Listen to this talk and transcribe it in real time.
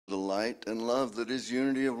light and love that is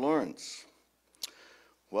Unity of Lawrence.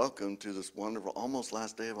 Welcome to this wonderful, almost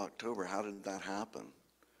last day of October. How did that happen?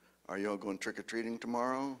 Are you all going trick-or-treating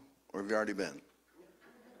tomorrow, or have you already been?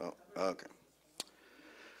 Oh, okay.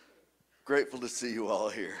 Grateful to see you all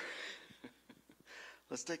here.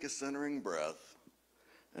 Let's take a centering breath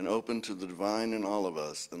and open to the divine in all of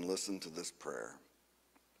us and listen to this prayer.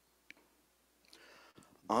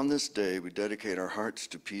 On this day, we dedicate our hearts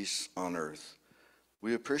to peace on earth.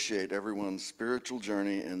 We appreciate everyone's spiritual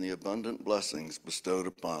journey and the abundant blessings bestowed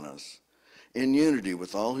upon us. In unity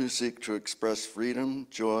with all who seek to express freedom,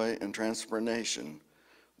 joy, and transformation,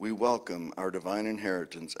 we welcome our divine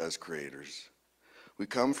inheritance as creators. We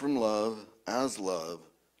come from love, as love,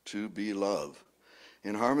 to be love.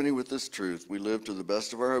 In harmony with this truth, we live to the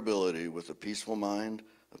best of our ability with a peaceful mind,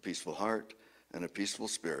 a peaceful heart, and a peaceful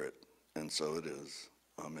spirit, and so it is.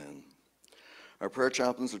 Amen. Our prayer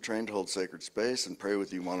chaplains are trained to hold sacred space and pray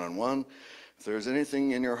with you one-on-one. If there is anything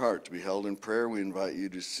in your heart to be held in prayer, we invite you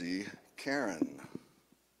to see Karen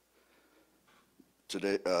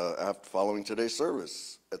today, following today's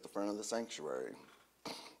service at the front of the sanctuary.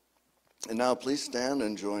 And now please stand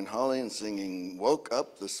and join Holly in singing "Woke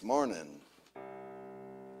Up This Morning."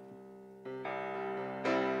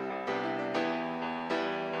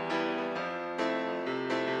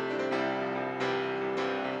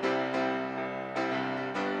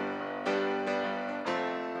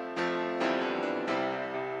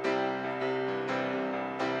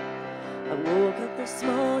 I woke up this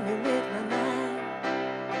morning with my mind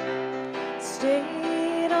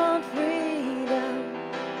stayed on freedom.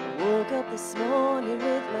 I woke up this morning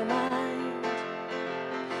with my mind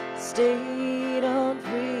stayed on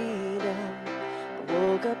freedom. I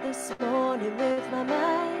woke up this morning with my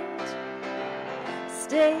mind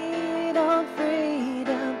stayed on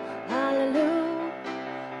freedom. Hallelujah,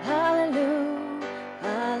 hallelujah,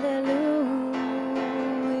 hallelujah.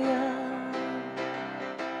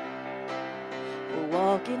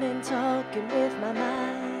 Walking and talking with my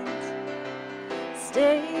mind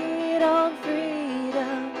stayed on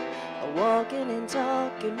freedom. Walking and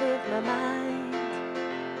talking with my mind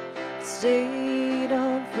stayed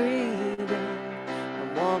on freedom.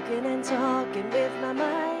 I'm walking and talking with my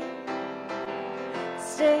mind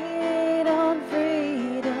stayed on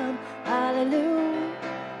freedom. Hallelujah,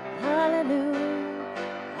 hallelujah,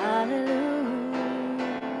 hallelujah.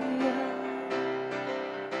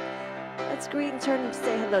 Let's greet and turn and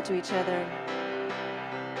say hello to each other.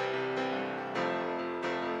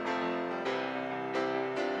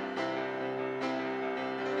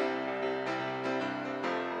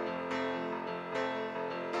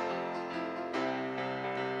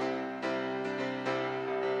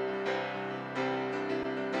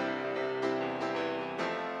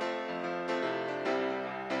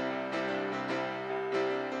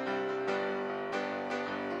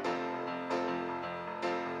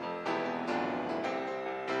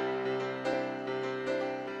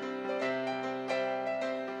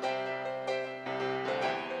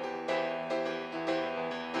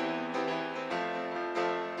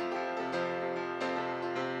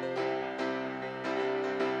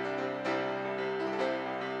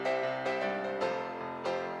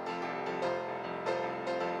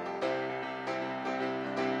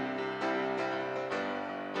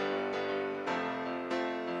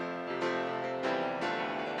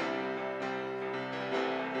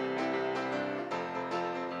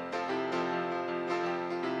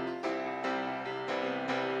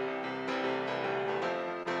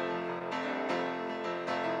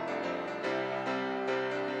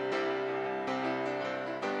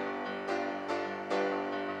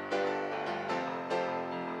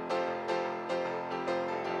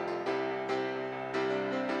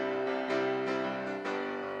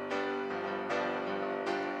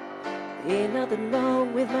 Ain't nothing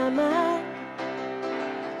wrong with my mind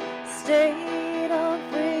stayed on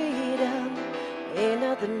freedom. Ain't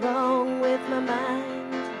nothing wrong with my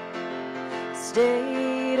mind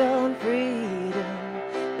stayed on freedom.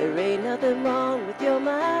 There ain't nothing wrong with your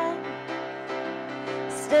mind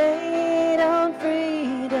stayed on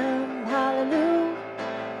freedom. Hallelujah,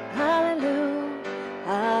 hallelujah,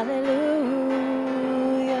 hallelujah.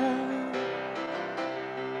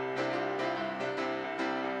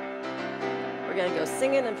 We're gonna go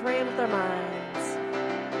singing and praying with our minds.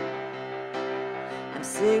 I'm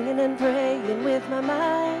singing and praying with my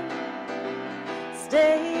mind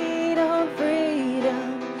stayed on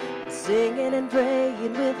freedom. Singing and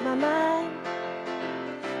praying with my mind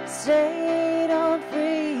stayed on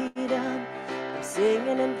freedom. I'm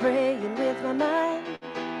singing and praying with my mind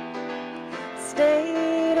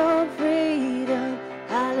stayed on freedom.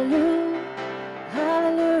 Hallelujah,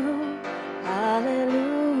 hallelujah.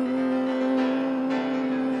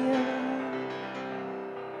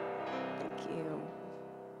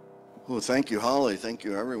 Well, thank you, Holly. Thank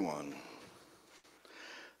you, everyone.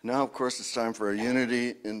 Now, of course, it's time for our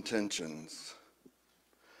unity intentions.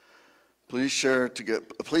 Please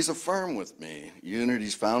affirm with me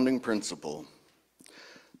unity's founding principle.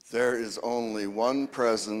 There is only one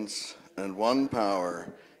presence and one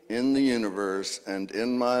power in the universe and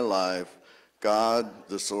in my life, God,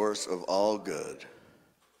 the source of all good.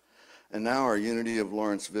 And now our Unity of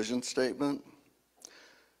Lawrence vision statement.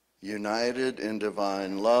 United in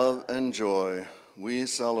divine love and joy, we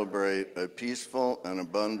celebrate a peaceful and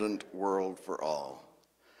abundant world for all.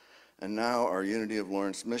 And now our Unity of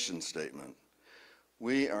Lawrence mission statement.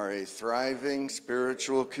 We are a thriving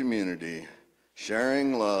spiritual community,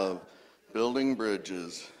 sharing love, building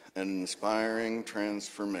bridges, and inspiring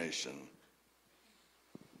transformation.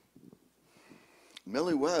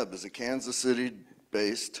 Millie Webb is a Kansas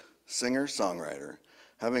City-based singer-songwriter.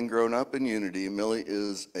 Having grown up in Unity, Millie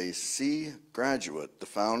is a C graduate, the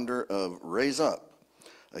founder of Raise Up,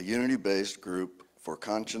 a Unity-based group for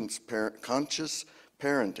conscious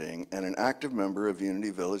parenting, and an active member of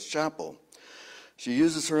Unity Village Chapel. She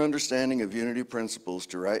uses her understanding of Unity principles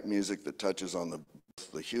to write music that touches on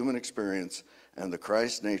the human experience and the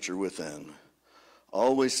Christ nature within.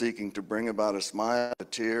 Always seeking to bring about a smile, a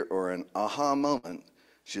tear, or an aha moment,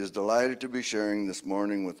 she is delighted to be sharing this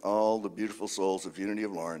morning with all the beautiful souls of Unity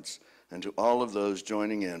of Lawrence and to all of those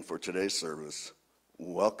joining in for today's service.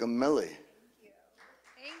 Welcome, Millie. Thank you.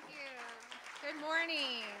 Thank you. Good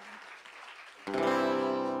morning.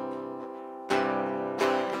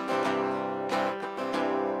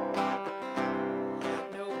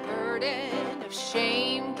 No burden of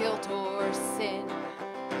shame, guilt, or sin.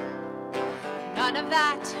 None of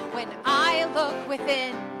that when I look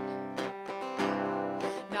within.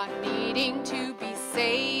 Not needing to be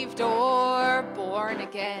saved or born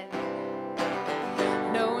again.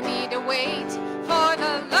 No need to wait for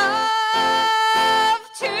the love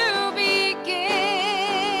to begin.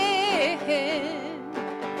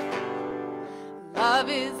 Love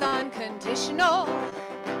is unconditional.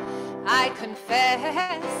 I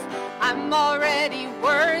confess I'm already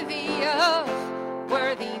worthy of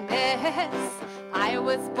worthiness. I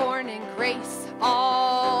was born in grace,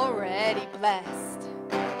 already blessed.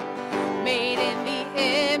 Made in the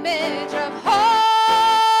image of holiness.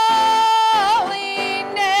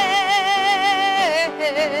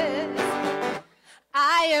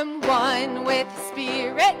 I am one with the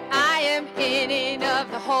Spirit. I am in and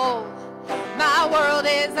of the whole. My world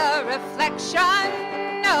is a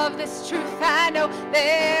reflection of this truth. I know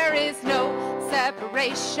there is no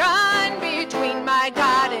separation between my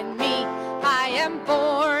God and me. I am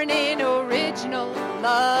born in original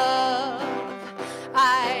love.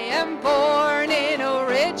 I am born in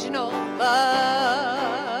original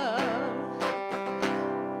love.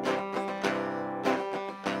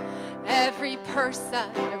 Every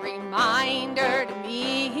person a reminder to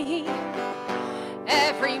me.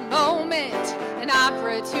 Every moment an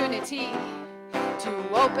opportunity to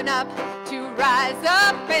open up, to rise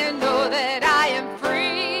up and know that I am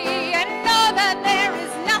free and know that there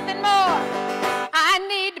is nothing more I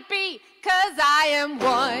need to be, 'cause I am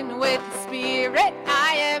one with the Spirit.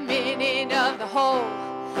 I am in and of the whole.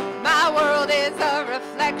 My world is a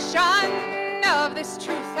reflection of this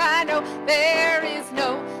truth. I know there is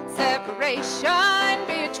no separation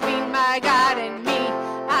between my God and me.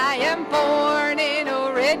 I am born in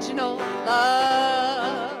original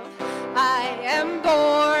love. I am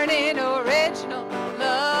born in original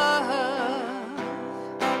love.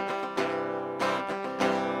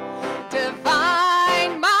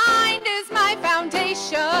 Divine mind is my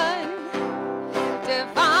foundation.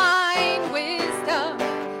 Divine wisdom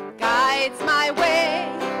guides my way.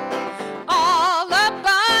 All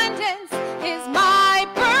abundance is my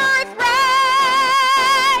birthright,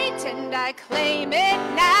 and I claim it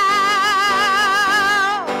now.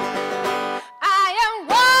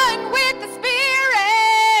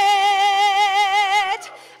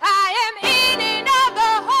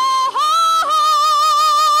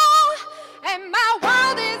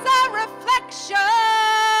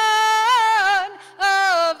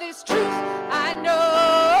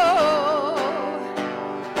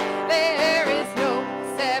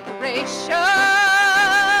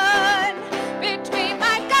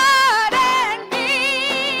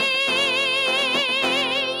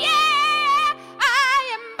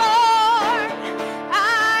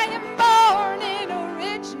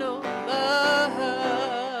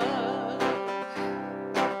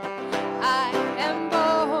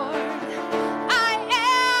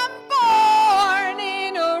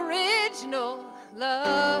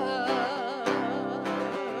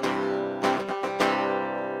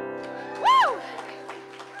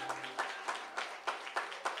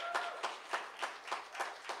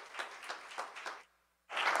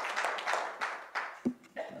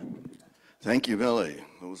 Thank you, Millie.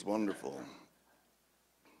 It was wonderful.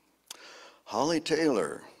 Holly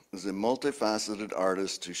Taylor is a multifaceted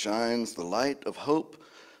artist who shines the light of hope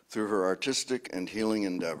through her artistic and healing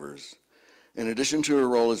endeavors. In addition to her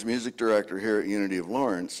role as music director here at Unity of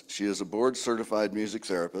Lawrence, she is a board-certified music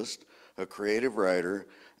therapist, a creative writer,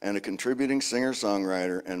 and a contributing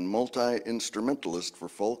singer-songwriter and multi-instrumentalist for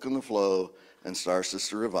Folk in the Flow and Star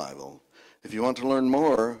Sister Revival. If you want to learn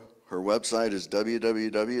more, her website is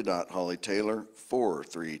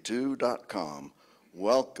www.hollytaylor432.com.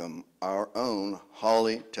 Welcome our own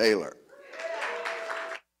Holly Taylor.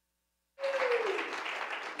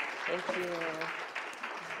 Thank you.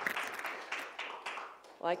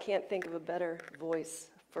 Well, I can't think of a better voice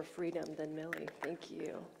for freedom than Millie. Thank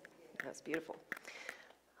you. That's beautiful.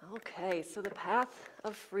 Okay, so the path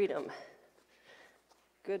of freedom.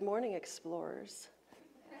 Good morning, explorers.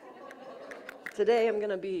 Today I'm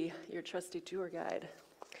going to be your trusty tour guide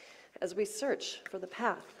as we search for the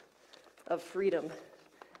path of freedom.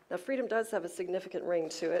 Now, freedom does have a significant ring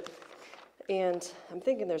to it, and I'm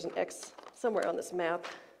thinking there's an X somewhere on this map.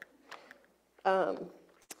 I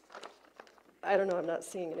don't know, I'm not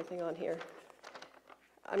seeing anything on here.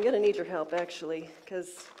 I'm going to need your help, actually,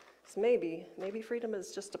 because maybe freedom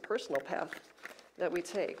is just a personal path that we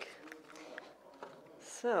take.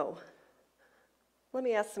 So, let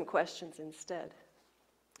me ask some questions instead.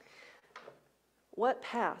 What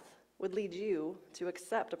path would lead you to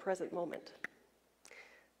accept a present moment?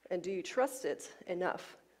 And do you trust it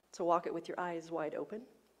enough to walk it with your eyes wide open?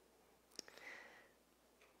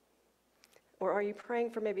 Or are you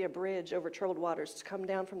praying for maybe a bridge over troubled waters to come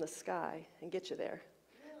down from the sky and get you there?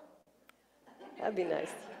 That'd be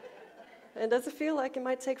nice. And does it feel like it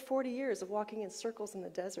might take 40 years of walking in circles in the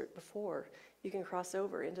desert before you can cross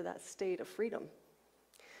over into that state of freedom?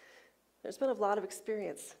 There's been a lot of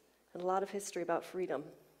experience and a lot of history about freedom.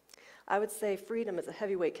 I would say freedom is a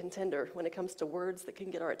heavyweight contender when it comes to words that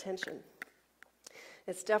can get our attention.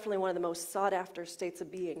 It's definitely one of the most sought after states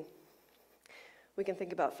of being. We can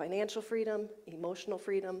think about financial freedom, emotional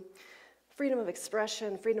freedom, freedom of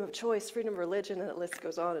expression, freedom of choice, freedom of religion, and the list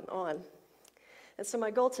goes on and on. And so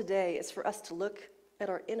my goal today is for us to look at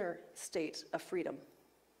our inner state of freedom,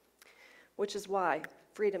 which is why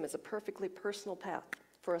freedom is a perfectly personal path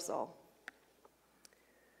for us all.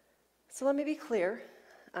 So let me be clear,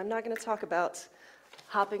 I'm not going to talk about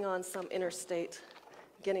hopping on some interstate,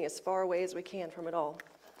 getting as far away as we can from it all.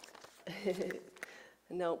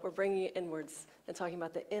 No, we're bringing it inwards and talking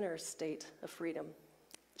about the inner state of freedom.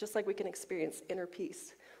 Just like we can experience inner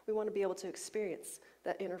peace, we want to be able to experience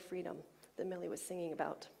that inner freedom that Millie was singing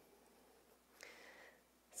about.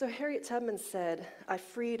 So Harriet Tubman said, "I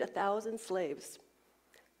freed 1,000 slaves,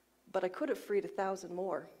 but I could have freed 1,000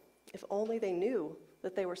 more if only they knew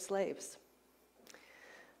that they were slaves."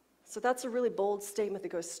 So that's a really bold statement that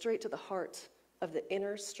goes straight to the heart of the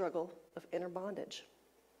inner struggle of inner bondage.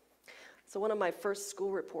 So one of my first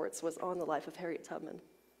school reports was on the life of Harriet Tubman.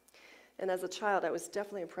 And as a child, I was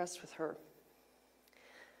definitely impressed with her.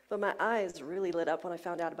 But my eyes really lit up when I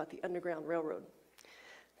found out about the Underground Railroad.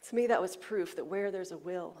 To me, that was proof that where there's a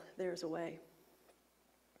will, there's a way.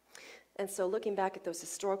 And so looking back at those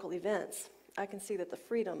historical events, I can see that the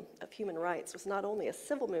freedom of human rights was not only a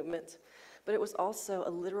civil movement, but it was also a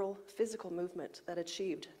literal physical movement that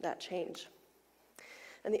achieved that change.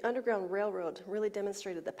 And the Underground Railroad really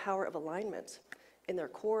demonstrated the power of alignment in their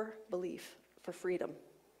core belief for freedom.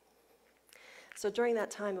 So during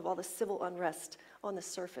that time of all the civil unrest on the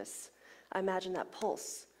surface, I imagine that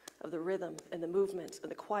pulse of the rhythm and the movement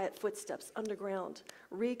and the quiet footsteps underground,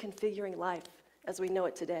 reconfiguring life as we know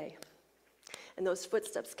it today. And those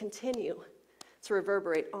footsteps continue to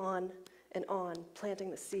reverberate on and on, planting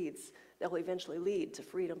the seeds that will eventually lead to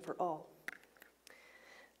freedom for all.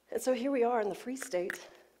 And so here we are in the Free State,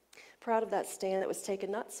 proud of that stand that was taken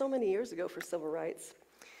not so many years ago for civil rights.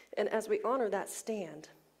 And as we honor that stand,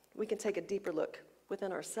 we can take a deeper look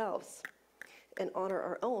within ourselves and honor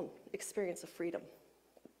our own experience of freedom.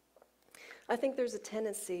 I think there's a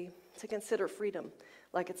tendency to consider freedom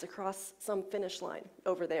like it's across some finish line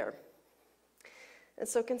over there. And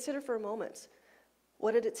so consider for a moment,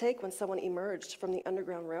 what did it take when someone emerged from the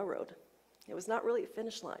Underground Railroad? It was not really a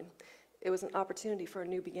finish line. It was an opportunity for a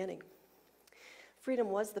new beginning. Freedom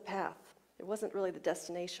was the path. It wasn't really the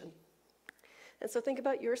destination. And so think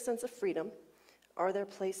about your sense of freedom. Are there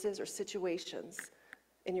places or situations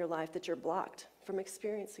in your life that you're blocked from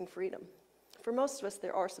experiencing freedom? For most of us,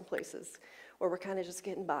 there are some places where we're kind of just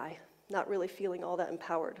getting by, not really feeling all that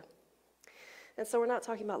empowered. And so we're not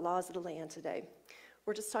talking about laws of the land today.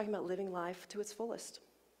 We're just talking about living life to its fullest.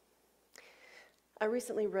 I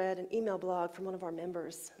recently read an email blog from one of our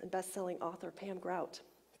members and best-selling author Pam Grout.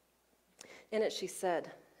 In it, she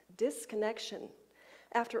said, "Disconnection,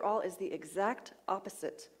 after all, is the exact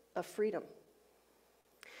opposite of freedom.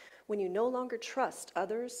 When you no longer trust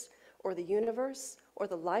others or the universe or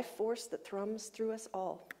the life force that thrums through us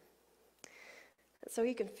all." And so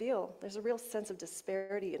you can feel there's a real sense of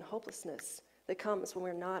disparity and hopelessness that comes when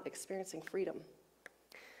we're not experiencing freedom.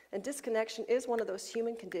 And disconnection is one of those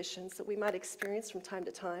human conditions that we might experience from time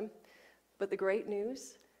to time, but the great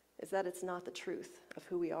news is that it's not the truth of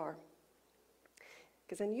who we are.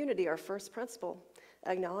 Because in unity, our first principle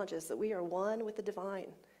acknowledges that we are one with the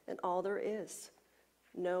divine and all there is,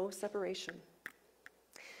 no separation.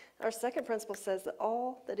 Our second principle says that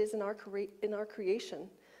all that is in our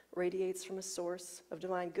creation radiates from a source of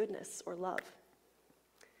divine goodness or love.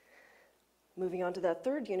 Moving on to that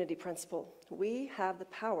third unity principle, we have the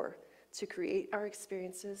power to create our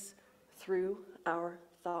experiences through our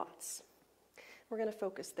thoughts. We're going to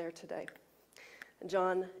focus there today.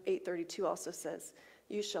 John 8:32 also says,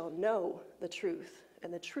 "You shall know the truth,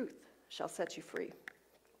 and the truth shall set you free."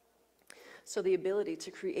 So the ability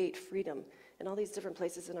to create freedom in all these different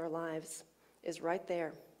places in our lives is right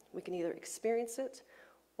there. We can either experience it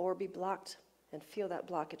or be blocked and feel that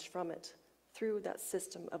blockage from it through that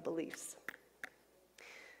system of beliefs.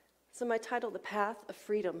 So my title, The Path of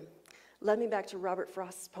Freedom, led me back to Robert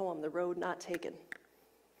Frost's poem, The Road Not Taken.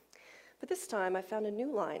 But this time I found a new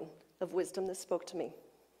line of wisdom that spoke to me,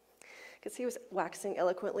 because he was waxing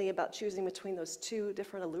eloquently about choosing between those two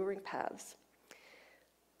different alluring paths.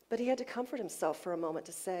 But he had to comfort himself for a moment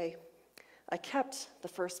to say, "I kept the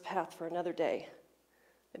first path for another day."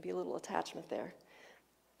 Maybe a little attachment there.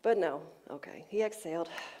 But no, okay. He exhaled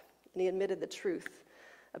and he admitted the truth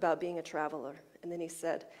about being a traveler. And then he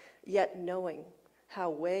said, "Yet knowing how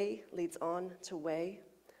way leads on to way,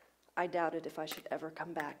 I doubted if I should ever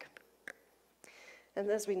come back." And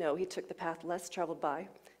as we know, he took the path less traveled by,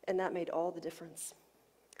 and that made all the difference.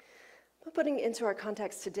 But putting it into our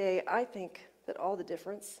context today, I think that all the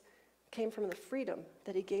difference came from the freedom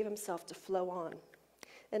that he gave himself to flow on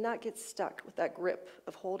and not get stuck with that grip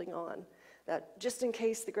of holding on, that just in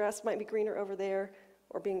case the grass might be greener over there,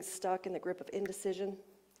 or being stuck in the grip of indecision.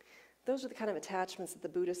 Those are the kind of attachments that the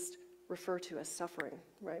Buddhists refer to as suffering,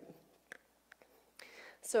 right?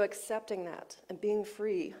 So accepting that and being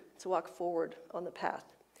free to walk forward on the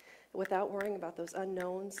path without worrying about those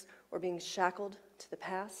unknowns or being shackled to the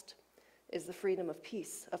past is the freedom of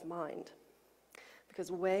peace of mind.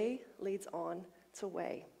 Because way leads on to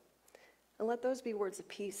way. And let those be words of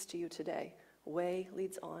peace to you today. Way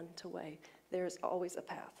leads on to way. There is always a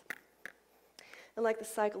path. And like the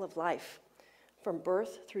cycle of life, from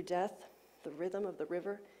birth through death, the rhythm of the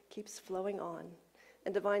river keeps flowing on.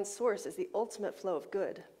 And divine source is the ultimate flow of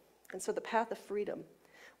good. And so the path of freedom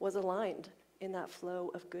was aligned in that flow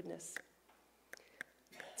of goodness.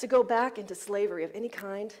 To go back into slavery of any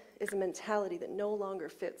kind is a mentality that no longer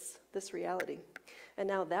fits this reality. And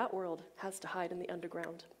now that world has to hide in the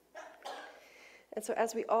underground. And so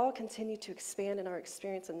as we all continue to expand in our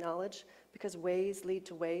experience and knowledge, because ways lead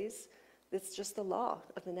to ways, it's just the law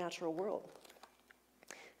of the natural world.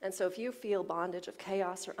 And so if you feel bondage of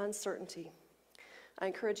chaos or uncertainty, I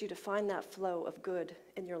encourage you to find that flow of good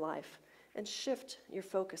in your life and shift your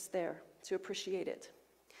focus there to appreciate it.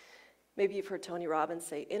 Maybe you've heard Tony Robbins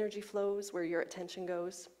say, "Energy flows where your attention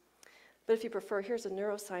goes." But if you prefer, here's a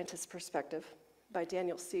neuroscientist perspective by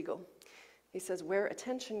Daniel Siegel. He says, "Where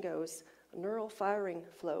attention goes, neural firing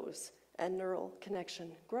flows and neural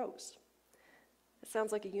connection grows." It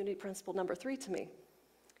sounds like a unity principle number 3 to me.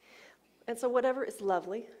 And so whatever is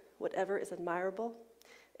lovely, whatever is admirable,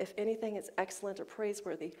 if anything is excellent or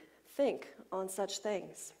praiseworthy, think on such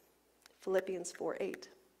things. Philippians 4:8.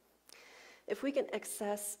 If we can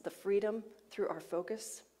access the freedom through our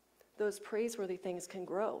focus, those praiseworthy things can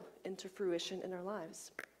grow into fruition in our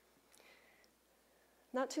lives.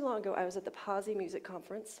 Not too long ago, I was at the Posse Music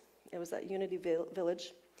Conference. It was at Unity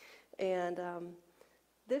Village. And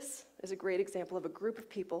this is a great example of a group of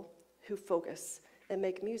people who focus and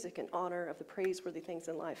make music in honor of the praiseworthy things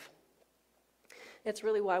in life. It's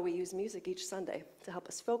really why we use music each Sunday, to help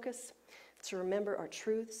us focus, to remember our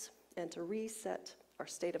truths, and to reset our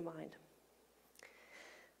state of mind.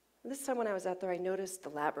 This time when I was out there, I noticed the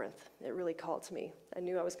labyrinth. It really called to me. I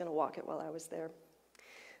knew I was going to walk it while I was there.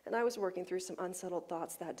 And I was working through some unsettled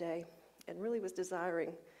thoughts that day and really was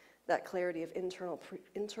desiring that clarity of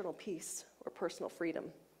internal peace or personal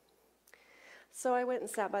freedom. So I went and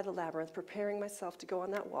sat by the labyrinth, preparing myself to go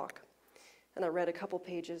on that walk. And I read a couple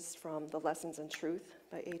pages from The Lessons in Truth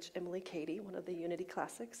by H. Emily Cady, one of the Unity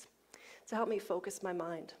classics, to help me focus my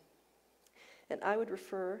mind. And I would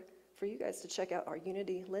refer for you guys to check out our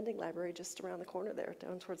Unity Lending Library just around the corner there,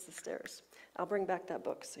 down towards the stairs. I'll bring back that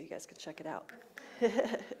book so you guys can check it out.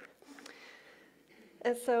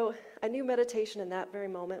 And so I knew meditation in that very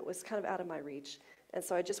moment was kind of out of my reach. And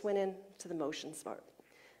so I just went into the motion part.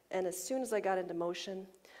 And as soon as I got into motion,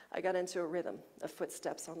 I got into a rhythm of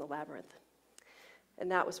footsteps on the labyrinth. And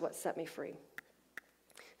that was what set me free.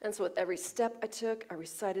 And so with every step I took, I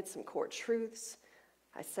recited some core truths.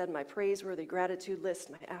 I said my praiseworthy gratitude list,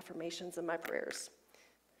 my affirmations, and my prayers.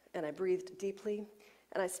 And I breathed deeply,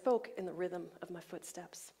 and I spoke in the rhythm of my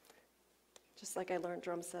footsteps, just like I learned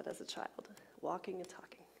drum set as a child, walking and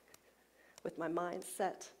talking, with my mind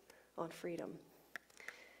set on freedom.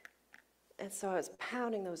 And so I was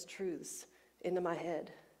pounding those truths into my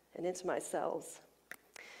head and into my cells.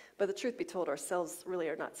 But the truth be told, our cells really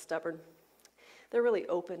are not stubborn. They're really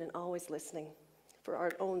open and always listening for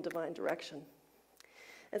our own divine direction.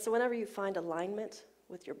 And so whenever you find alignment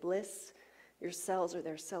with your bliss, your cells are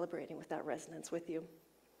there celebrating with that resonance with you.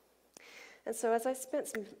 And so as I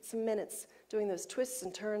spent some minutes doing those twists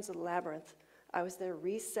and turns of the labyrinth, I was there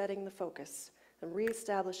resetting the focus and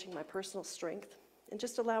reestablishing my personal strength and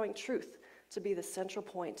just allowing truth to be the central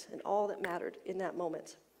point and all that mattered in that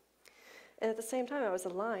moment. And at the same time, I was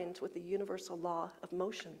aligned with the universal law of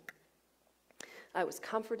motion. I was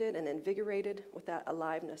comforted and invigorated with that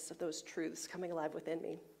aliveness of those truths coming alive within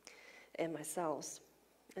me and my cells.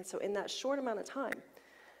 And so in that short amount of time,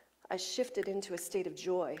 I shifted into a state of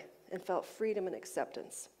joy and felt freedom and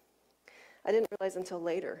acceptance. I didn't realize until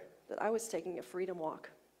later that I was taking a freedom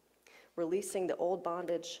walk, releasing the old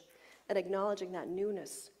bondage and acknowledging that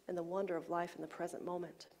newness and the wonder of life in the present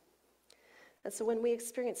moment. And so when we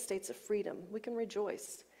experience states of freedom, we can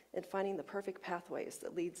rejoice in finding the perfect pathways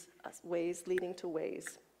that leads us, ways leading to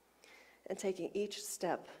ways, and taking each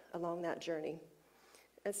step along that journey.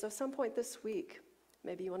 And so some point this week,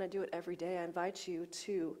 maybe you want to do it every day, I invite you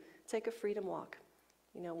to take a freedom walk.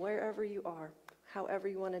 You know, wherever you are, however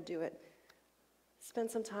you want to do it,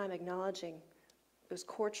 spend some time acknowledging those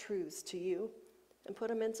core truths to you and put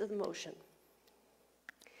them into the motion.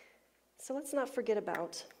 So let's not forget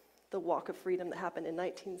about the Walk of Freedom that happened in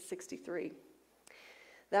 1963.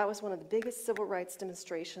 That was one of the biggest civil rights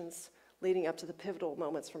demonstrations leading up to the pivotal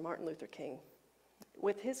moments for Martin Luther King.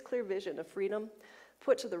 With his clear vision of freedom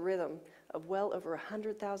put to the rhythm of well over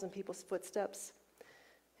 100,000 people's footsteps,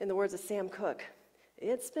 in the words of Sam Cooke,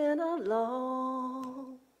 "It's been a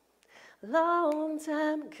long, long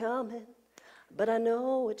time coming, but I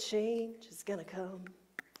know a change is gonna come.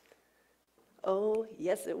 Oh,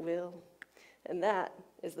 yes it will." And that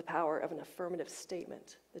is the power of an affirmative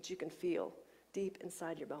statement that you can feel deep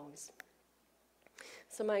inside your bones.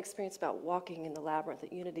 So my experience about walking in the labyrinth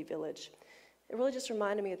at Unity Village, it really just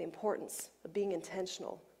reminded me of the importance of being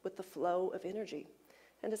intentional with the flow of energy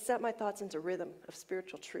and to set my thoughts into rhythm of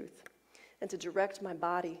spiritual truth and to direct my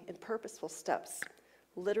body in purposeful steps,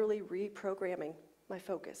 literally reprogramming my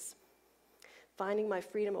focus, finding my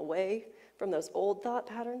freedom away from those old thought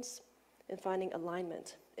patterns and finding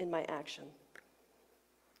alignment in my action.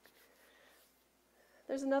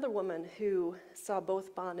 There's another woman who saw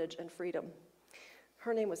both bondage and freedom.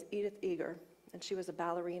 Her name was Edith Eger, and she was a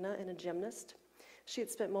ballerina and a gymnast. She had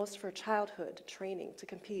spent most of her childhood training to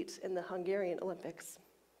compete in the Hungarian Olympics.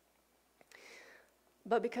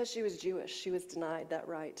 But because she was Jewish, she was denied that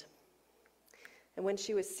right. And when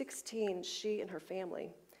she was 16, she and her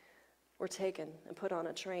family were taken and put on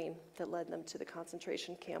a train that led them to the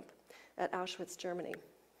concentration camp at Auschwitz, Germany.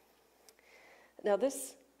 Now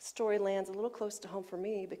this story lands a little close to home for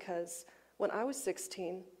me because when I was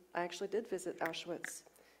 16, I actually did visit Auschwitz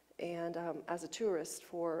and as a tourist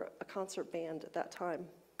for a concert band at that time.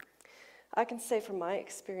 I can say from my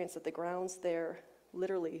experience that the grounds there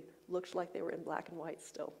literally looked like they were in black and white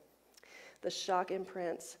still. The shock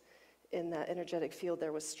imprint in that energetic field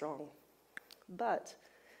there was strong. But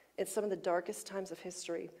in some of the darkest times of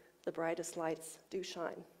history, the brightest lights do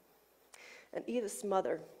shine. And Edith's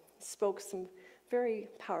mother spoke some very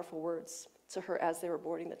powerful words to her as they were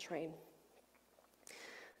boarding the train.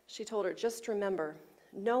 She told her, "Just remember,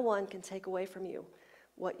 no one can take away from you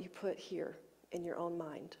what you put here in your own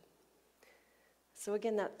mind." So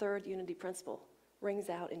again, that third unity principle rings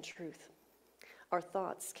out in truth. Our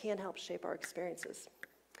thoughts can help shape our experiences.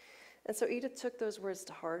 And so Edith took those words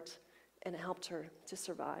to heart and it helped her to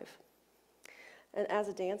survive. And as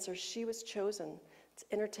a dancer, she was chosen to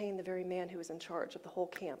entertain the very man who was in charge of the whole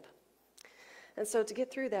camp. And so to get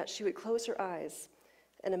through that, she would close her eyes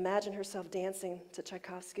and imagine herself dancing to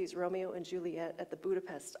Tchaikovsky's Romeo and Juliet at the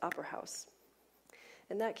Budapest Opera House.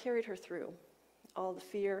 And that carried her through all the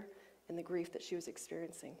fear and the grief that she was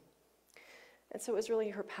experiencing. And so it was really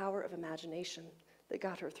her power of imagination that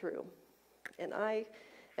got her through. And I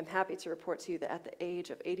am happy to report to you that at the age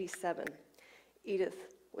of 87,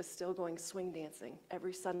 Edith was still going swing dancing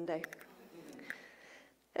every Sunday.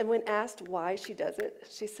 And when asked why she does it,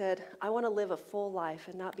 she said, "I want to live a full life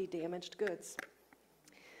and not be damaged goods."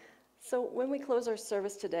 So when we close our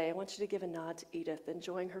service today, I want you to give a nod to Edith,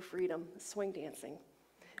 enjoying her freedom, swing dancing.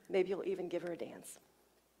 Maybe you'll even give her a dance.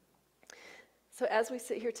 So as we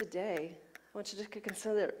sit here today, I want you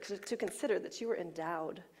to consider that you were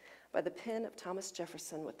endowed by the pen of Thomas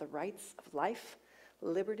Jefferson with the rights of life,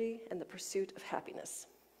 liberty, and the pursuit of happiness.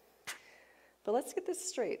 But let's get this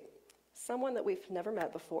straight. Someone that we've never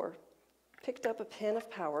met before picked up a pen of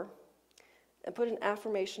power and put an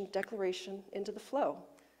affirmation declaration into the flow,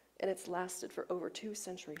 and it's lasted for over 2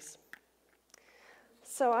 centuries.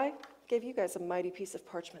 So I gave you guys a mighty piece of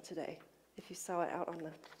parchment today, if you saw it out on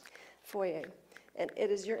the foyer, and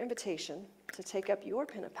it is your invitation to take up your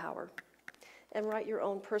pen of power and write your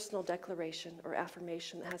own personal declaration or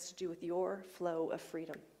affirmation that has to do with your flow of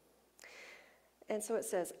freedom. And so it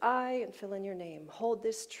says, "I," and fill in your name, "hold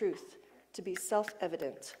this truth to be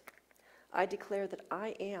self-evident. I declare that I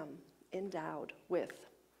am endowed with,"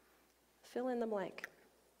 fill in the blank.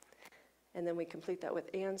 And then we complete that with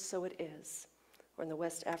 "and so it is," or in the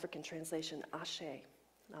West African translation, "Ashe."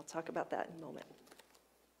 And I'll talk about that in a moment.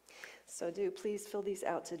 So do please fill these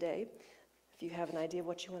out today. If you have an idea of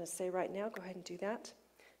what you want to say right now, go ahead and do that.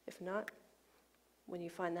 If not, when you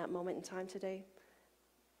find that moment in time today,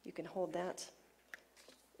 you can hold that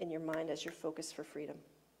in your mind as your focus for freedom.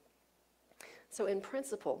 So in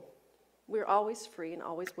principle, we're always free and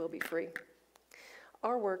always will be free.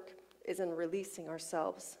 Our work is in releasing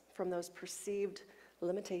ourselves from those perceived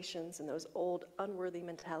limitations and those old unworthy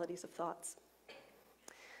mentalities of thoughts.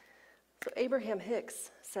 So Abraham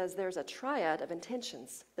Hicks says there's a triad of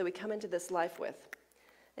intentions that we come into this life with.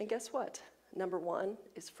 And guess what? Number 1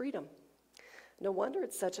 is freedom. No wonder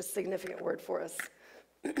it's such a significant word for us.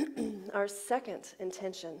 Our second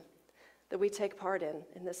intention that we take part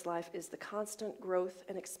in this life is the constant growth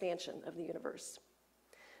and expansion of the universe.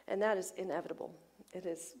 And that is inevitable. It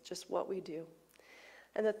is just what we do.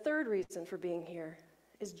 And the third reason for being here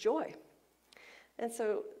is joy. And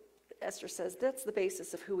so Esther says that's the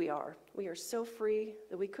basis of who we are. We are so free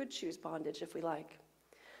that we could choose bondage if we like.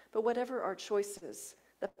 But whatever our choices,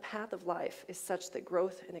 the path of life is such that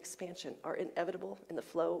growth and expansion are inevitable in the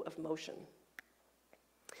flow of motion.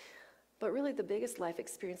 But really the biggest life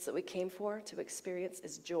experience that we came for to experience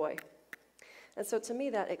is joy. And so to me,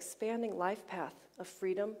 that expanding life path of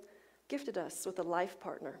freedom gifted us with a life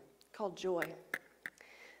partner called joy.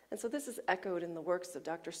 And so this is echoed in the works of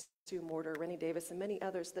Dr. Sue Morter, Rennie Davis, and many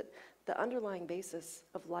others, that the underlying basis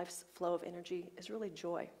of life's flow of energy is really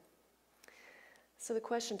joy. So the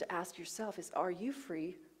question to ask yourself is, are you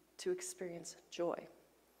free to experience joy?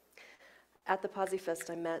 At the Posse Fest,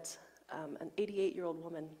 I met an 88-year-old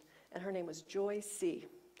woman, and her name was Joy C.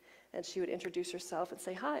 And she would introduce herself and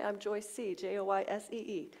say, "Hi, I'm Joy C,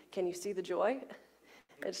 Joysee. Can you see the joy?"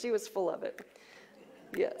 And she was full of it.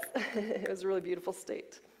 Yes, it was a really beautiful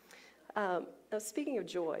state. Now, speaking of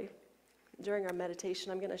joy, during our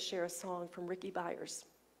meditation, I'm going to share a song from Rickie Byers.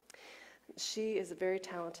 She is a very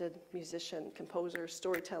talented musician, composer,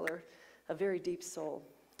 storyteller, a very deep soul.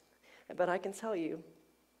 But I can tell you,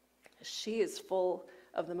 she is full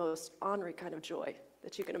of the most ornery kind of joy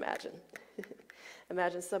that you can imagine.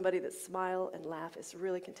 Imagine somebody that smile and laugh is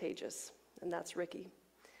really contagious, and that's Rickie.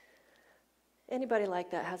 Anybody like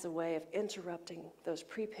that has a way of interrupting those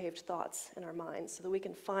pre-paved thoughts in our minds so that we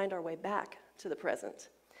can find our way back to the present.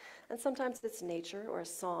 And sometimes it's nature or a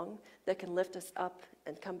song that can lift us up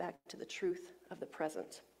and come back to the truth of the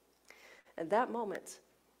present. And that moment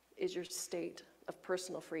is your state of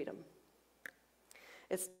personal freedom.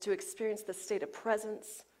 It's to experience the state of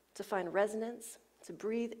presence, to find resonance, to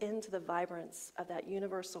breathe into the vibrance of that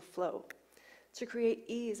universal flow, to create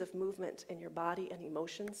ease of movement in your body and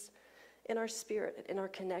emotions, in our spirit, and in our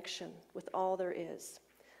connection with all there is.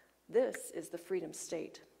 This is the freedom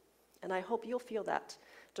state. And I hope you'll feel that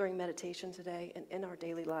during meditation today and in our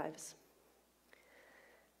daily lives.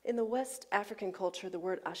 In the West African culture, the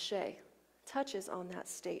word ashe touches on that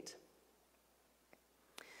state.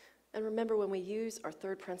 And remember, when we use our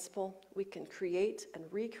third principle, we can create and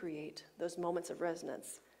recreate those moments of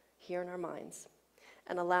resonance here in our minds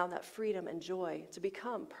and allow that freedom and joy to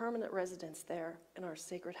become permanent residence there in our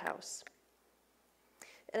sacred house.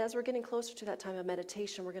 And as we're getting closer to that time of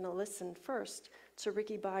meditation, we're going to listen first to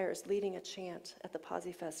Rickie Byers leading a chant at the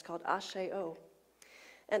Posse Fest called Ashe O.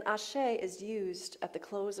 And Ashe is used at the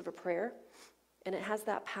close of a prayer And it has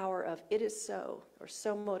that power of it is so, or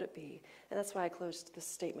so mote it be. And that's why I closed this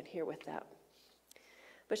statement here with that.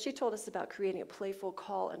 But she told us about creating a playful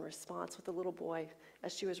call and response with the little boy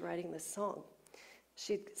as she was writing this song.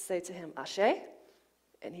 She'd say to him, Ashe,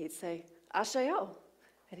 and he'd say, Ashe-o.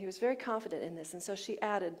 And he was very confident in this, and so she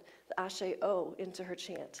added the Ashe-o into her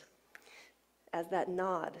chant as that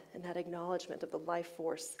nod and that acknowledgement of the life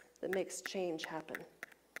force that makes change happen.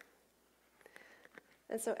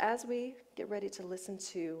 And so as we get ready to listen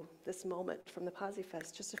to this moment from the Posse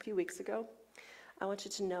Fest just a few weeks ago, I want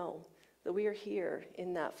you to know that we are here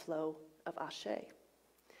in that flow of Ashe.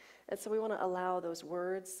 And so we want to allow those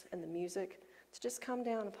words and the music to just come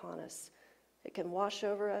down upon us. It can wash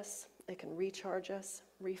over us, it can recharge us,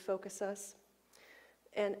 refocus us.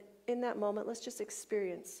 And in that moment, let's just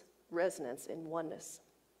experience resonance in oneness,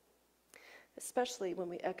 especially when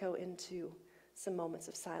we echo into some moments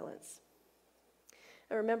of silence.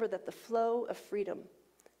 And remember that the flow of freedom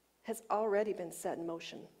has already been set in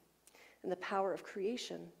motion, and the power of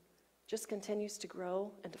creation just continues to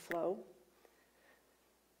grow and to flow.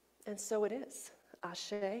 And so it is.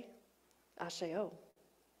 Ashe, Ashe-o.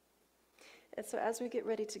 And so as we get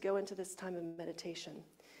ready to go into this time of meditation,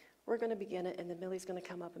 we're going to begin it, and then Millie's going to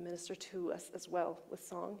come up and minister to us as well with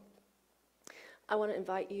song. I want to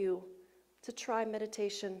invite you to try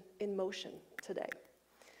meditation in motion today.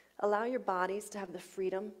 Allow your bodies to have the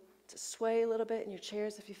freedom to sway a little bit in your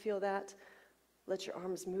chairs if you feel that. Let your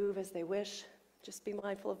arms move as they wish. Just be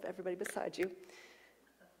mindful of everybody beside you.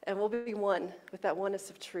 And we'll be one with that oneness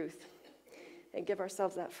of truth and give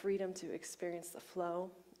ourselves that freedom to experience the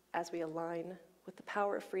flow as we align with the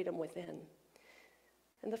power of freedom within.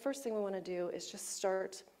 And the first thing we want to do is just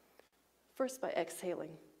start first by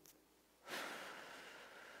exhaling.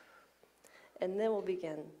 And then we'll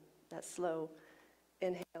begin that slow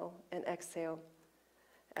inhale and exhale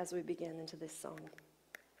as we begin into this song.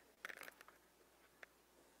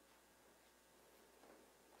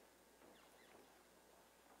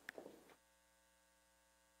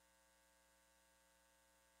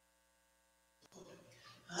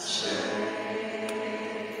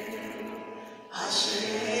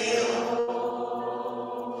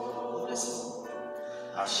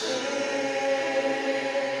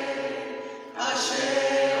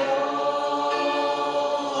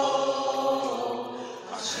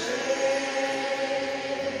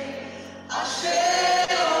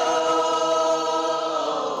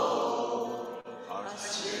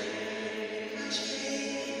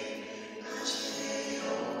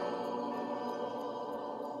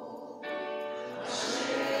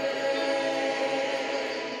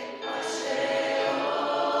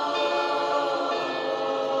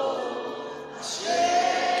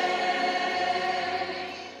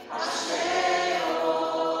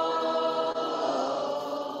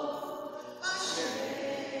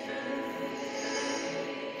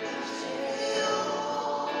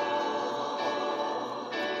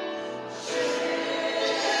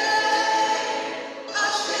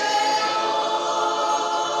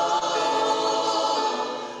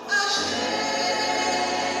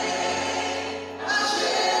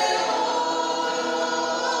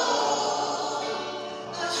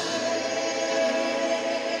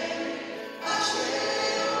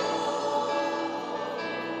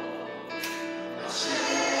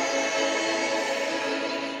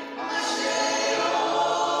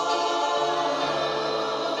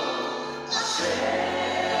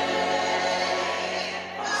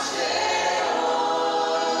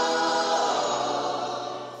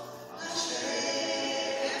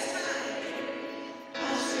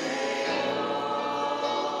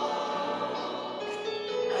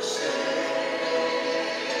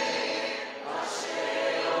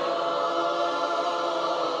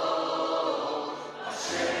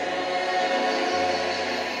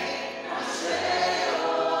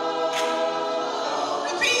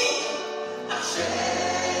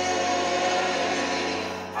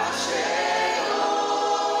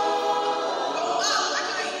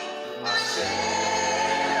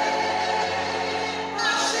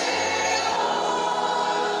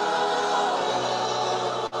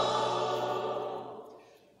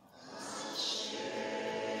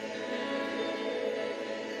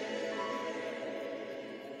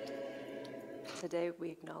 Today we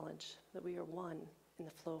acknowledge that we are one in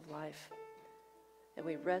the flow of life, and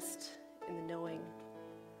we rest in the knowing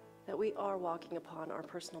that we are walking upon our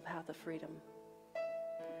personal path of freedom.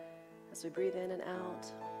 As we breathe in and out,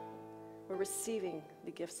 we're receiving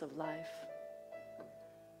the gifts of life,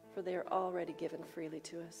 for they are already given freely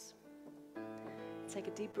to us. Take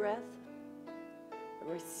a deep breath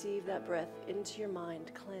and receive that breath into your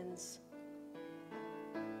mind. Cleanse.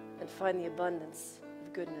 and find the abundance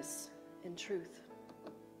of goodness in truth.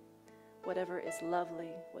 Whatever is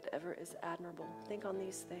lovely, whatever is admirable, think on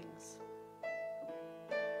these things.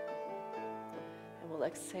 And we'll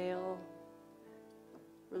exhale,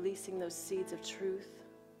 releasing those seeds of truth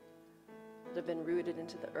that have been rooted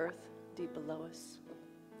into the earth deep below us.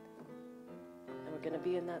 And we're going to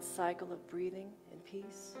be in that cycle of breathing in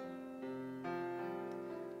peace,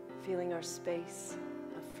 feeling our space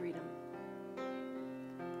of freedom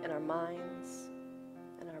in our minds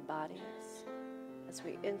and our bodies as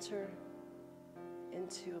we enter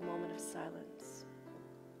into a moment of silence.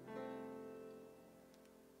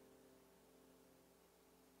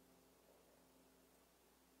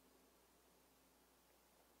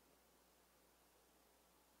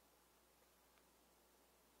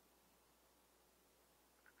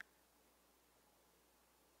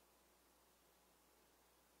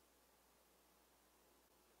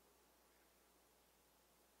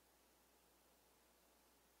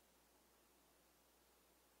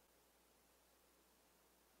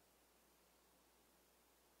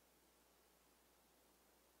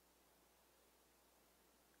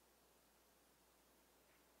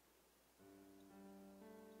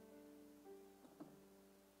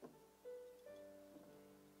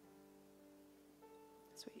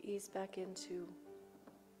 As we ease back into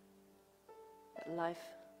that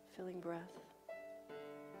life-filling breath,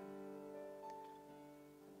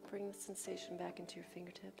 bring the sensation back into your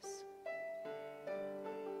fingertips.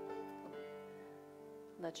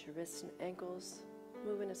 Let your wrists and ankles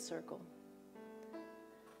move in a circle.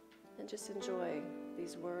 And just enjoy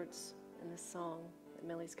these words and this song that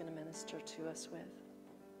Millie's going to minister to us with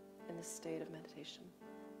in this state of meditation.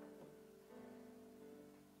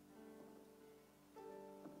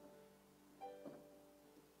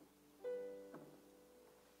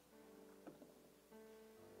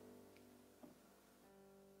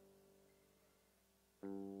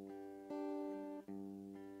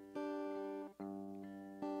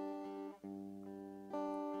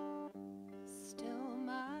 Still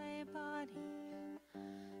my body,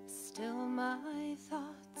 still my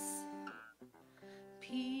thoughts,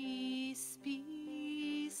 peace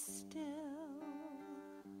be still.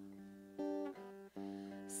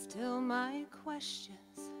 Still my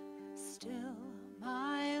questions, still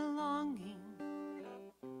my longing,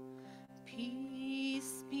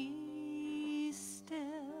 peace be still.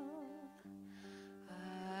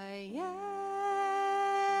 I am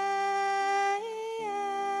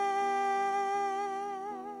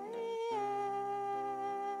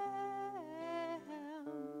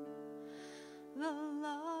the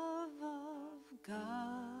love of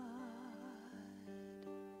God.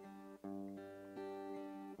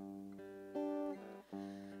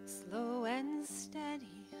 Slow and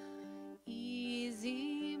steady,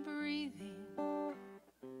 easy breathing,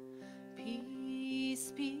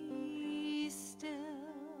 peace be still.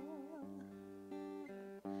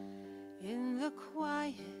 In the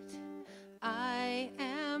quiet, I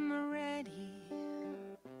am ready,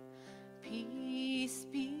 peace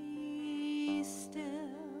be still.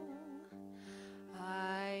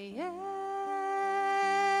 I am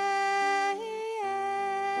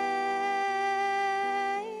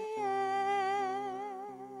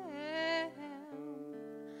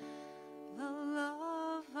the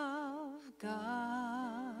love of God.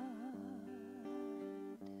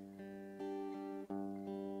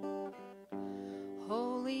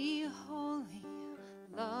 Holy, holy,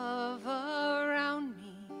 love around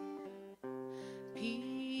me,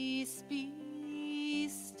 peace be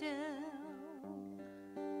still.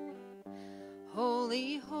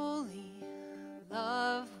 Holy, holy,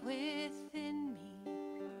 love within me,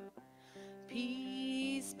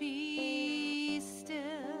 peace be still.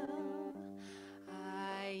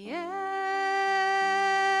 I am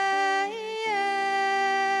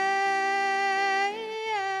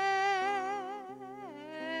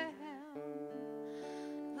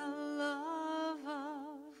the love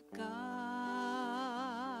of God.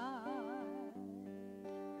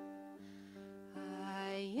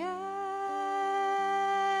 I am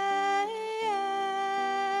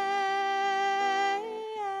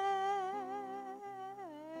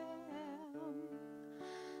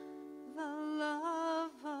the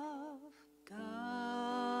love of God.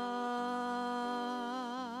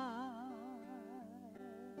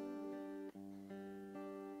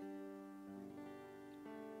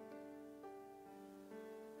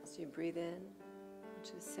 As you breathe in, I want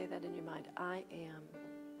you to say that in your mind. I am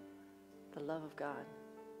the love of God.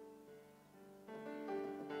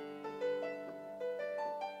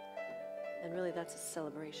 And really, that's a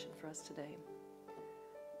celebration for us today.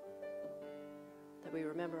 That we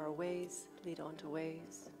remember our ways lead on to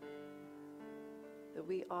ways, that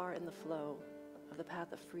we are in the flow of the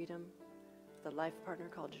path of freedom, the life partner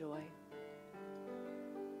called joy,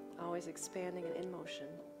 always expanding and in motion.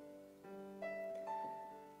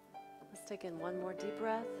 Let's take in one more deep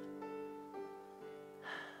breath.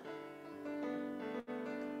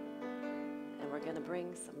 And we're going to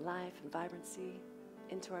bring some life and vibrancy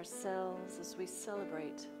into ourselves as we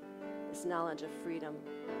celebrate this knowledge of freedom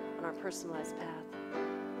on our personalized path.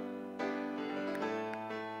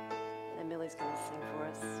 And Millie's going to sing for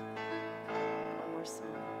us one more song.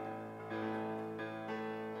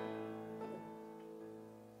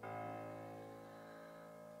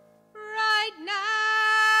 Right now,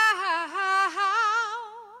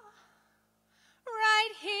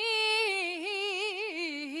 right here,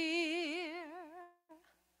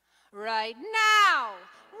 right now,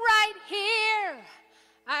 right here,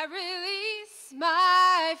 I release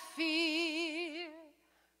my fear.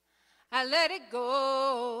 I let it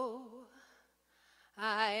go.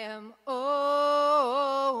 I am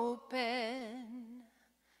open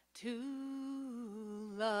to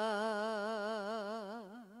love.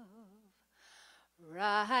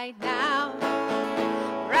 Right now,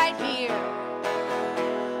 right here,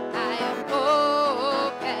 I am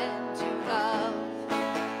open to love.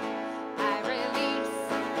 I release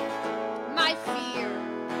my fear.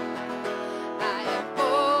 I am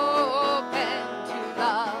open to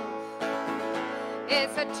love.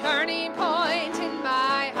 It's a turning point in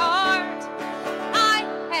my heart. I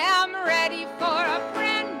am ready for a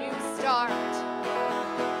brand new start.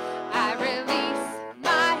 I release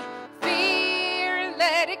my fear,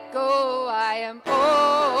 let it go. I am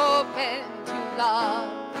open to love.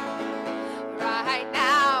 Right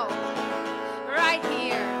now, right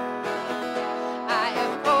here, I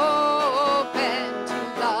am open to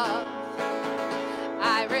love.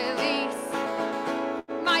 I release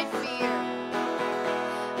my fear.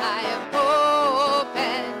 I am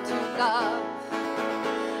open to love.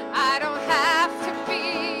 I don't have to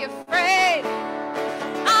be afraid.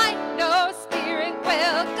 I know Spirit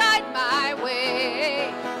will guide my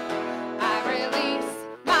way. I release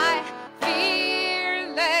my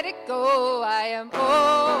fear, let it go. I am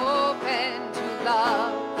open to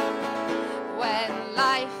love. When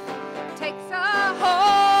life takes a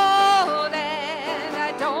hold and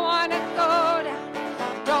I don't want to go down,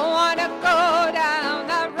 don't want to go down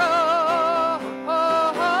that road,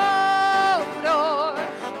 or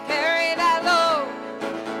carry that load.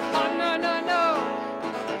 Oh, no, no, no.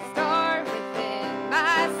 Start within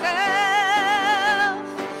myself.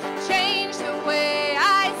 Change the way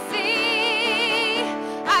I see.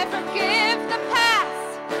 I forgive the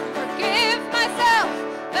past, forgive myself.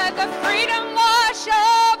 Let the freedom wash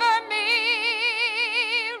over me.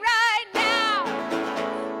 Right now,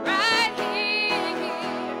 right here,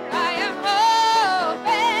 I am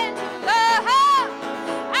open to love.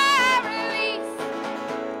 I release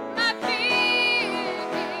my fear.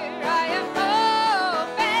 I am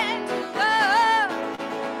open to love.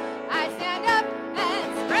 I stand up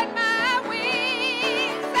and spread my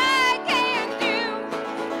wings. I can do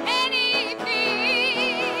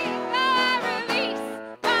anything. I release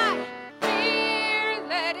my fear.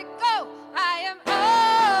 Let it go. I am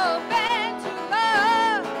open to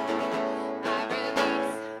love. I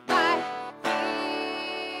release my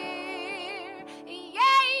fear.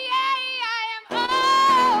 Yeah, yeah, I am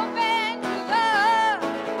open to love.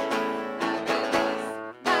 I release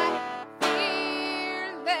my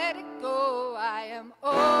fear. Let it go. I am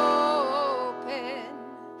open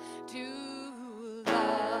to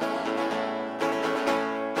love.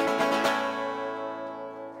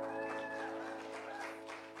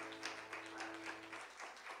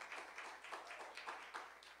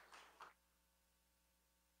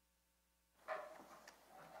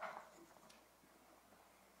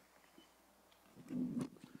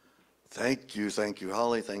 Thank you,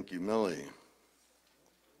 Holly. Thank you, Millie.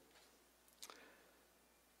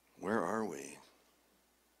 Where are we?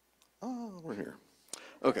 Oh, we're here.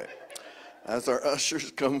 Okay. As our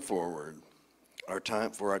ushers come forward, our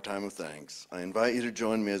time of thanks, I invite you to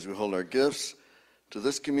join me as we hold our gifts to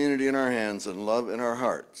this community in our hands and love in our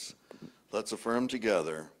hearts. Let's affirm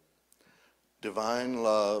together, divine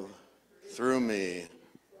love through me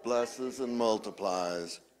blesses and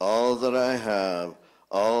multiplies all that I have,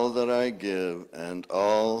 all that I give, and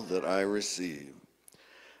all that I receive.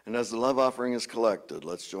 And as the love offering is collected,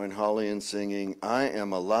 let's join Holly in singing, I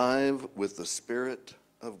am alive with the Spirit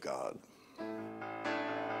of God.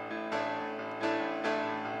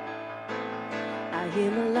 I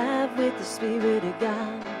am alive with the Spirit of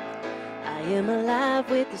God. I am alive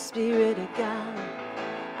with the Spirit of God.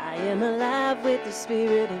 I am alive with the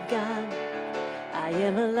Spirit of God. I I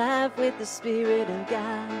am alive with the Spirit of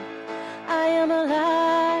God. I am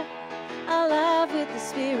alive, alive with the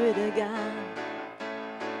Spirit of God.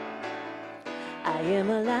 I am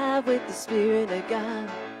alive with the Spirit of God.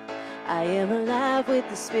 I am alive with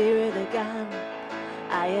the Spirit of God.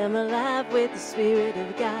 I am alive with the Spirit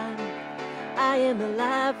of God. I am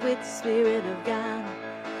alive with the Spirit of God.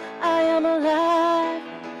 I am alive,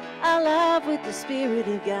 alive with the Spirit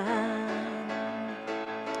of God.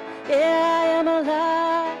 Yeah, I am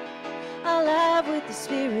alive, alive with the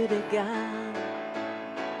Spirit of God.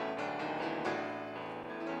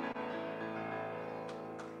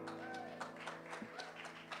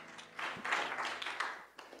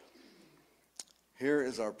 Here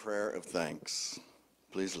is our prayer of thanks.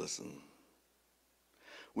 Please listen.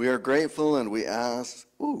 We are grateful and we ask,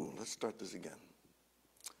 let's start this again.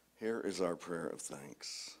 Here is our prayer of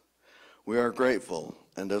thanks. We are grateful,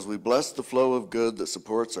 and as we bless the flow of good that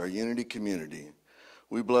supports our Unity community,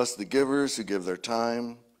 we bless the givers who give their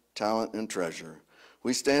time, talent, and treasure.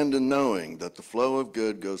 We stand in knowing that the flow of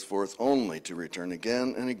good goes forth only to return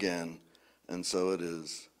again and again, and so it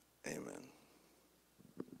is. Amen.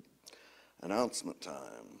 Announcement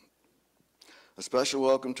time. A special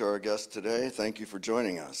welcome to our guests today. Thank you for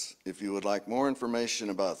joining us. If you would like more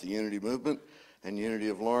information about the Unity Movement and Unity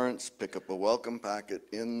of Lawrence, pick up a welcome packet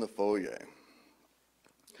in the foyer.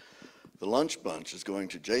 The Lunch Bunch is going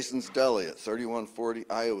to Jason's Deli at 3140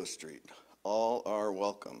 Iowa Street. All are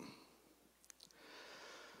welcome.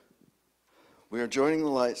 We are joining the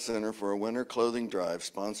Light Center for a winter clothing drive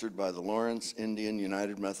sponsored by the Lawrence Indian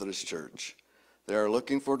United Methodist Church. They are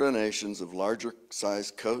looking for donations of larger size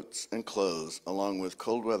coats and clothes, along with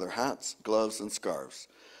cold weather hats, gloves, and scarves.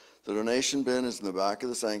 The donation bin is in the back of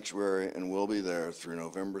the sanctuary and will be there through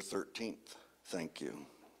November 13th. Thank you.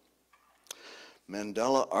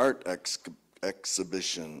 Mandela Art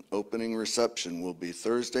Exhibition opening reception will be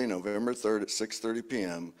Thursday, November 3rd at 6:30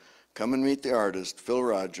 p.m. Come and meet the artist, Phil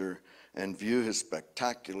Roger, and view his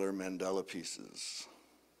spectacular Mandela pieces.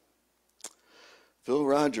 Phil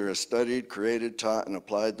Roger has studied, created, taught, and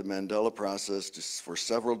applied the Mandela process for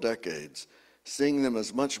several decades, seeing them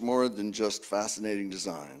as much more than just fascinating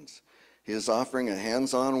designs. He is offering a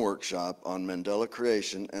hands-on workshop on Mandela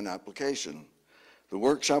creation and application. The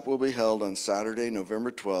workshop will be held on Saturday,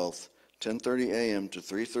 November 12th, 10:30 a.m. to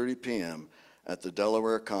 3:30 p.m. at the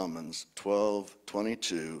Delaware Commons,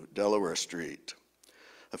 1222 Delaware Street.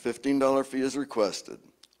 A $15 fee is requested.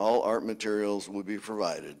 All art materials will be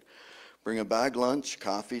provided. Bring a bag lunch,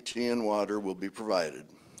 coffee, tea, and water will be provided.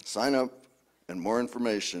 Sign up and more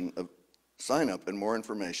information in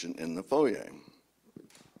the foyer.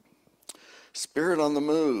 Spirit on the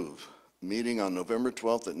Move, meeting on November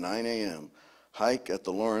 12th at 9 a.m. Hike at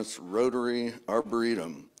the Lawrence Rotary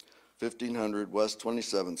Arboretum, 1500 West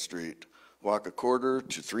 27th Street. Walk 1/4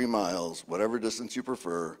 to 3 miles, whatever distance you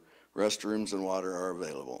prefer. Restrooms and water are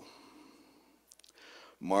available.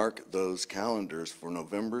 Mark those calendars for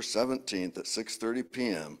November 17th at 6:30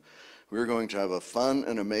 p.m. We're going to have a fun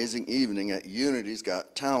and amazing evening at Unity's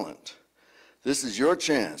Got Talent. This is your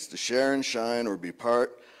chance to share and shine or be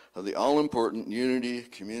part of the all-important Unity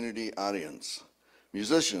community audience.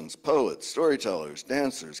 Musicians, poets, storytellers,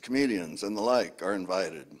 dancers, comedians, and the like are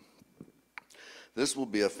invited. This will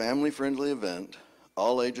be a family-friendly event.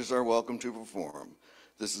 All ages are welcome to perform.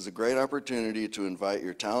 This is a great opportunity to invite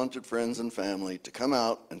your talented friends and family to come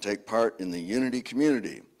out and take part in the Unity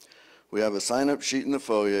community. We have a sign-up sheet in the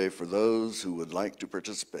foyer for those who would like to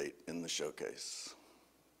participate in the showcase.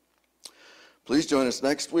 Please join us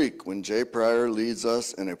next week when Jay Pryor leads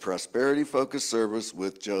us in a prosperity-focused service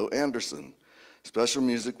with Joe Anderson. Special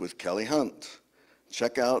music with Kelly Hunt.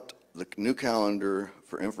 Check out the new calendar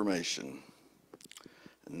for information.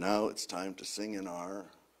 And now it's time to sing in our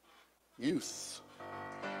youth.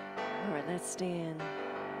 All right, let's stand.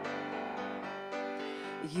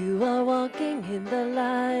 You are walking in the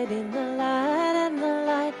light, in the light, and the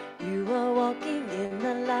light. You are walking in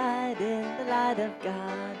the light of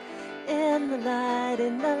God. In the light,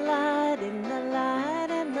 in the light, in the light,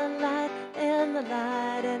 in the light, in the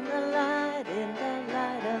light, in the light, in the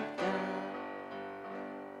light of God.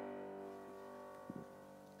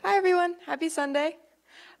 Hi everyone, happy Sunday.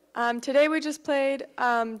 Today we just played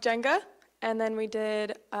Jenga, and then we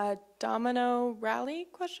did a domino rally, ?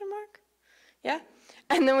 Yeah,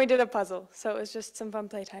 and then we did a puzzle, so it was just some fun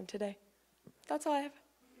playtime today. That's all I have.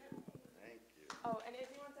 Thank you. Oh, and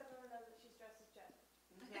Izzy wants everyone to know that she's dressed as Jen.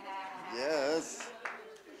 Yes.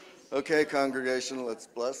 Okay, congregation, let's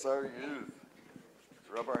bless our youth. Let's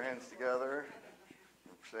rub our hands together,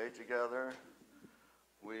 say together,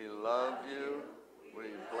 we love you,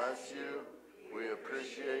 we bless you, we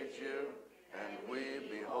appreciate you, and we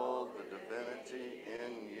behold the divinity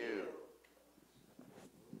in you.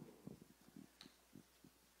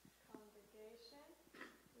 Congregation,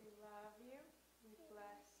 we love you, we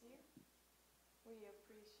bless you, we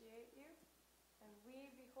appreciate you, and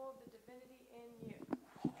we behold the divinity in you.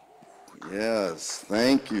 Yes,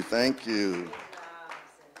 thank you, thank you.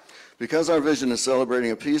 Because our vision is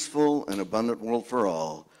celebrating a peaceful and abundant world for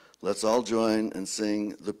all, let's all join and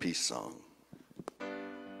sing the peace song.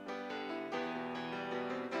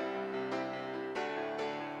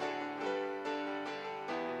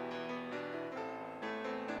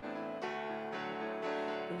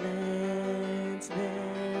 Let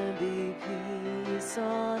there be peace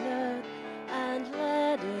on earth, and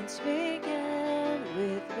let it begin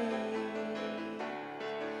with me.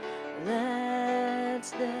 Let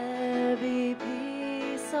there be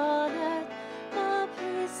peace on earth, the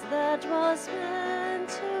peace that was meant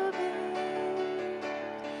to be.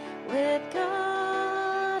 With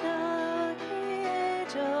God our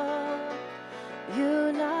Creator,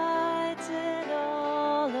 united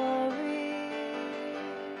all are we.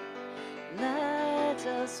 Let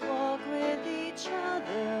us walk with each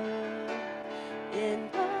other in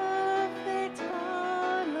perfect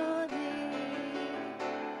harmony.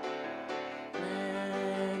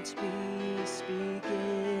 Let peace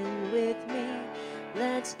begin with me.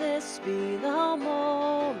 Let this be the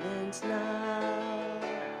moment now.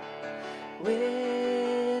 With